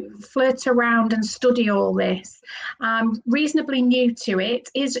to flirt around and study all this? Reasonably new to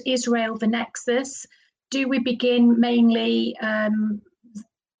it. Is Israel the nexus? Do we begin mainly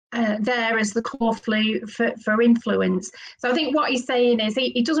there as the core for influence? So I think what he's saying is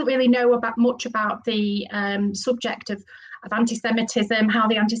he doesn't really know much about the subject of anti-Semitism, how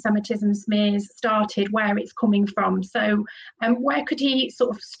the anti-Semitism smears started, where it's coming from. So where could he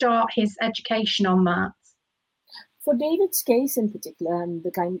sort of start his education on that? For David's case in particular, and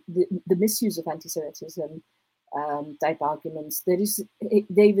the misuse of anti-Semitism type arguments, there is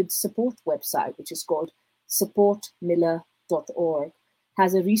David's support website, which is called supportmiller.org,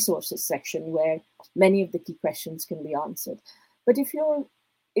 has a resources section where many of the key questions can be answered. But if you're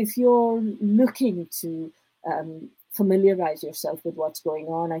looking to familiarize yourself with what's going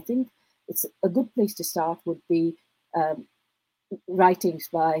on, I think it's a good place to start would be writings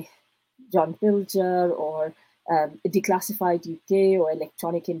by John Pilger or Declassified UK or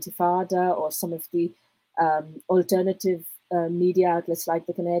Electronic Intifada or some of the alternative media outlets like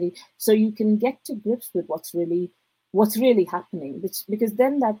The Canary, so you can get to grips with what's really happening, because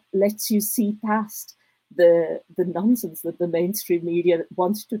then that lets you see past the nonsense that the mainstream media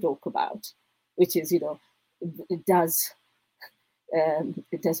wants to talk about, which is, it does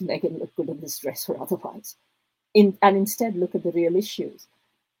Meghan look good in this dress or otherwise, and instead look at the real issues.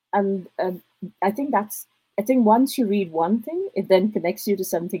 And I think once you read one thing, it then connects you to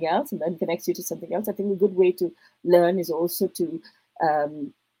something else, and then connects you to something else. I think a good way to learn is also to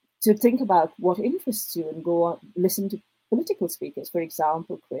think about what interests you and go on, listen to political speakers, for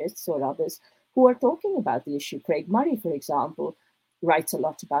example, Chris or others who are talking about the issue. Craig Murray, for example, writes a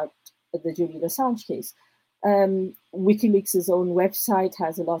lot about the Julian Assange case. WikiLeaks' own website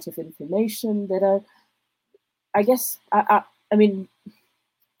has a lot of information that are, I guess, I mean,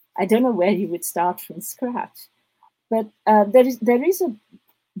 I don't know where you would start from scratch, but there is a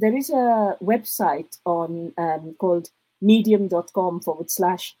website on called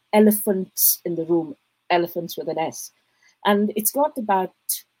medium.com/elephants in the room, elephants with an S. And it's got about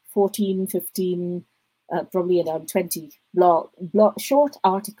 14, 15, probably around 20 short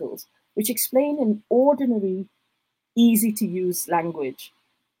articles, which explain in ordinary, easy to use language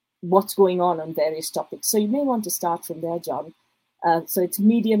what's going on various topics. So you may want to start from there, John. So it's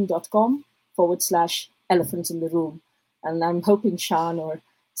medium.com/elephants in the room. And I'm hoping Sean or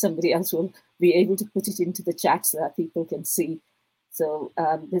somebody else will be able to put it into the chat so that people can see. So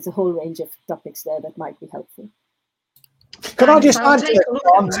there's a whole range of topics there that might be helpful. Can I just add to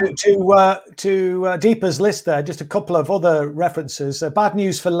Deepa's list there, just a couple of other references. Bad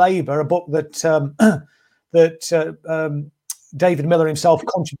News for Labour, a book that David Miller himself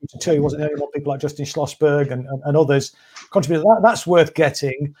contributed to, wasn't there? People like Justin Schlossberg and others contributed. That's worth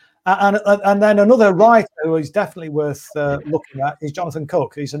getting. And then another writer who is definitely worth looking at is Jonathan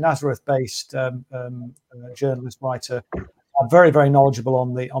Cook. He's a Nazareth-based journalist, writer, very, very knowledgeable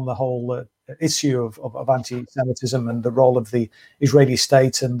on the whole issue of anti-Semitism and the role of the Israeli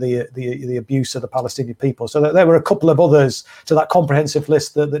state and the abuse of the Palestinian people. So there were a couple of others to that comprehensive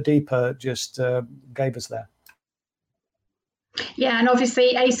list that Deepa just gave us there. Yeah, and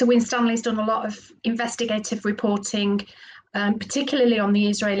obviously Asa Winstanley's done a lot of investigative reporting, particularly on the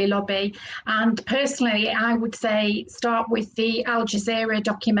Israeli lobby. And personally, I would say start with the Al Jazeera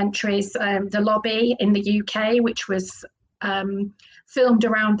documentaries, The Lobby in the UK, which was filmed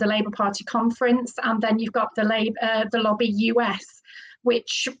around the Labour Party conference. And then you've got the Lobby US,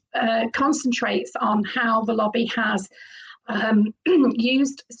 which concentrates on how the lobby has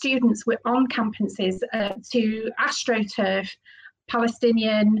used students on campuses to astroturf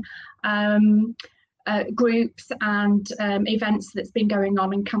Palestinian groups and events that's been going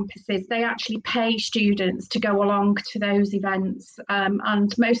on in campuses. They actually pay students to go along to those events,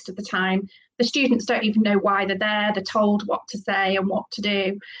 and most of the time the students don't even know why they're there. They're told what to say and what to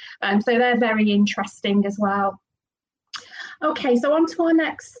do, so they're very interesting as well. Okay, so on to our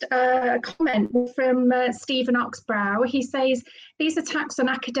next comment from Stephen Oxbrow. He says, these attacks on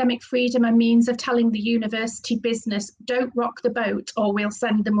academic freedom are means of telling the university business, don't rock the boat or we'll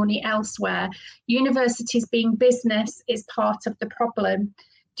send the money elsewhere. Universities being business is part of the problem.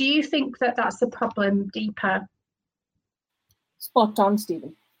 Do you think that that's the problem, Deepa? Spot on,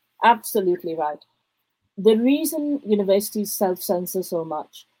 Stephen. Absolutely right. The reason universities self-censor so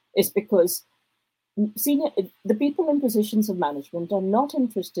much is because the people in positions of management are not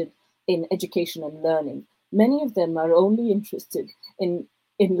interested in education and learning. Many of them are only interested in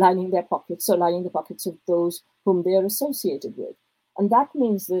in lining their pockets or lining the pockets of those whom they are associated with. And that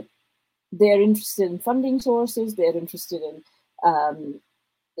means that they're interested in funding sources, they're interested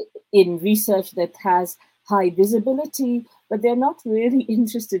in research that has high visibility, but they're not really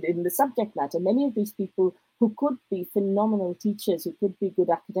interested in the subject matter. Many of these people who could be phenomenal teachers, who could be good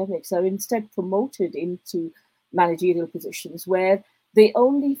academics, are instead promoted into managerial positions where they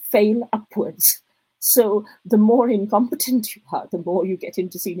only fail upwards. So the more incompetent you are, the more you get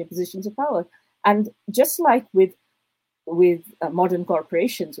into senior positions of power. And just like with modern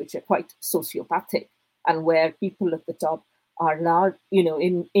corporations, which are quite sociopathic, and where people at the top are now,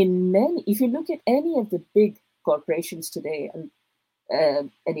 in many, if you look at any of the big corporations today, and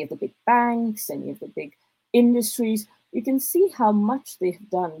any of the big banks, any of the big industries, you can see how much they've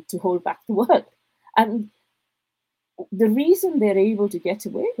done to hold back the work. And the reason they're able to get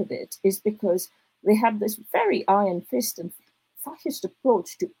away with it is because they have this very iron fist and fascist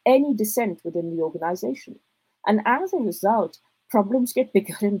approach to any dissent within the organization. And as a result, problems get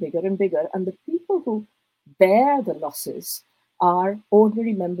bigger and bigger and bigger. And the people who bear the losses are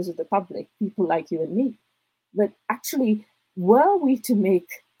ordinary members of the public, people like you and me. But actually, were we to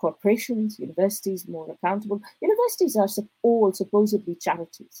make corporations, universities more accountable, universities are all supposedly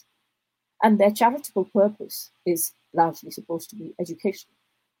charities. And their charitable purpose is largely supposed to be education.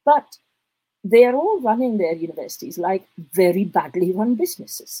 But they are all running their universities like very badly run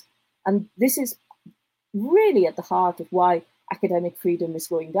businesses. And this is really at the heart of why academic freedom is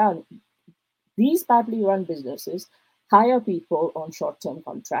going down. These badly run businesses hire people on short-term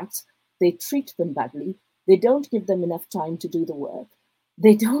contracts. They treat them badly. They don't give them enough time to do the work.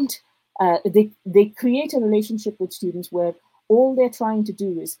 They don't. They create a relationship with students where all they're trying to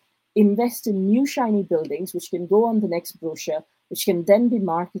do is invest in new shiny buildings, which can go on the next brochure, which can then be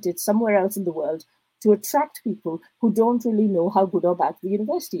marketed somewhere else in the world to attract people who don't really know how good or bad the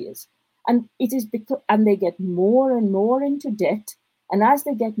university is. And it is and they get more and more into debt. And as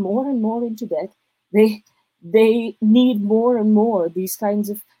they get more and more into debt, they need more and more these kinds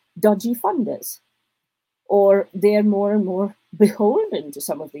of dodgy funders, or they're more and more beholden to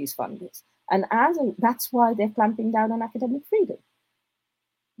some of these funders. And that's why they're clamping down on academic freedom.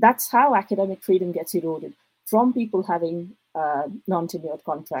 That's how academic freedom gets eroded, from people having non-tenured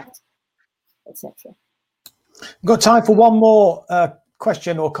contracts, etc. Got time for one more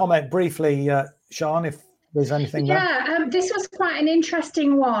question or comment briefly, Sian, if there's anything there. Yeah, this was quite an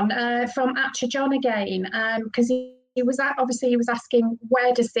interesting one from Atcha John again, because he was asking,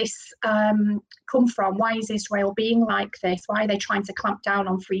 where does this come from? Why is Israel being like this? Why are they trying to clamp down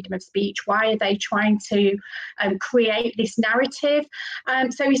on freedom of speech? Why are they trying to create this narrative?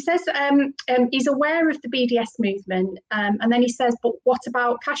 So he says he's aware of the BDS movement, and then he says, but what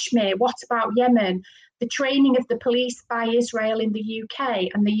about Kashmir? What about Yemen? The training of the police by Israel in the UK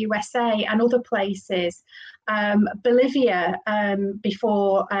and the USA and other places, Bolivia,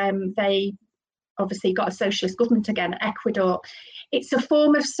 before they obviously got a socialist government again, Ecuador. It's a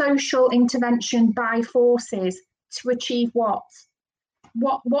form of social intervention by forces to achieve what?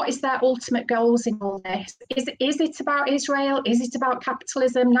 What is their ultimate goals in all this? Is it about Israel? Is it about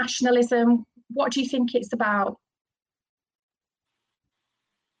capitalism, nationalism? What do you think it's about?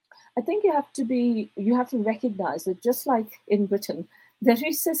 I think you have to recognize that just like in Britain, there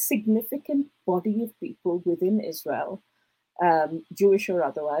is a significant body of people within Israel, Jewish or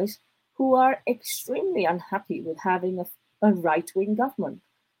otherwise, who are extremely unhappy with having a right-wing government.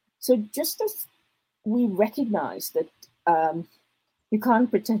 So just as we recognize that you can't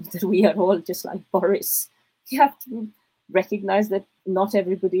pretend that we are all just like Boris, you have to recognize that not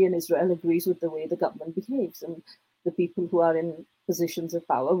everybody in Israel agrees with the way the government behaves, and the people who are in positions of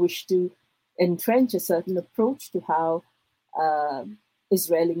power wish to entrench a certain approach to how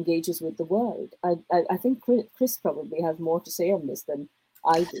Israel engages with the world. I think Chris probably has more to say on this than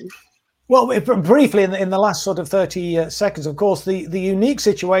I do. Well, briefly, in the last sort of 30 seconds, of course, the unique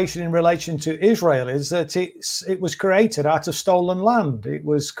situation in relation to Israel is that it was created out of stolen land. It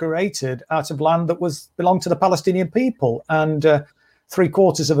was created out of land that belonged to the Palestinian people, and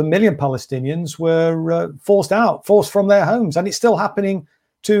 750,000 Palestinians were forced from their homes, and it's still happening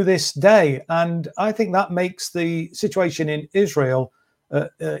to this day. And I think that makes the situation in Israel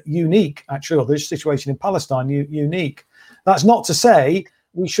unique, actually, or the situation in Palestine unique. That's not to say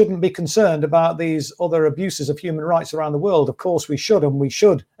we shouldn't be concerned about these other abuses of human rights around the world. Of course we should, and we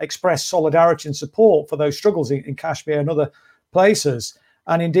should express solidarity and support for those struggles in Kashmir and other places.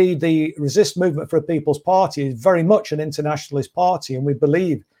 And indeed, the Resist Movement for a People's Party is very much an internationalist party, and we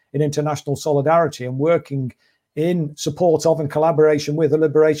believe in international solidarity and working in support of and collaboration with the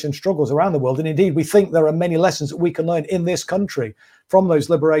liberation struggles around the world. And indeed, we think there are many lessons that we can learn in this country from those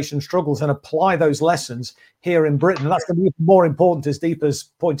liberation struggles and apply those lessons here in Britain. And that's going to be more important, as Deepa's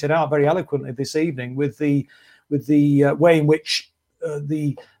pointed out very eloquently this evening, with the way in which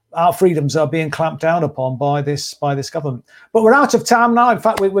our freedoms are being clamped down upon by this government. But we're out of time now. In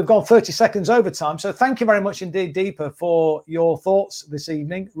fact, we've gone 30 seconds over time. So thank you very much indeed, Deepa, for your thoughts this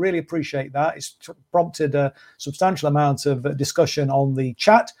evening. Really appreciate that. It's prompted a substantial amount of discussion on the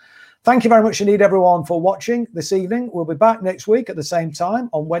chat. Thank you very much indeed, everyone, for watching this evening. We'll be back next week at the same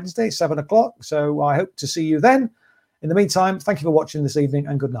time on Wednesday, 7 o'clock. So I hope to see you then. In the meantime, thank you for watching this evening,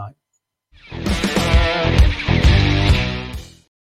 and good night.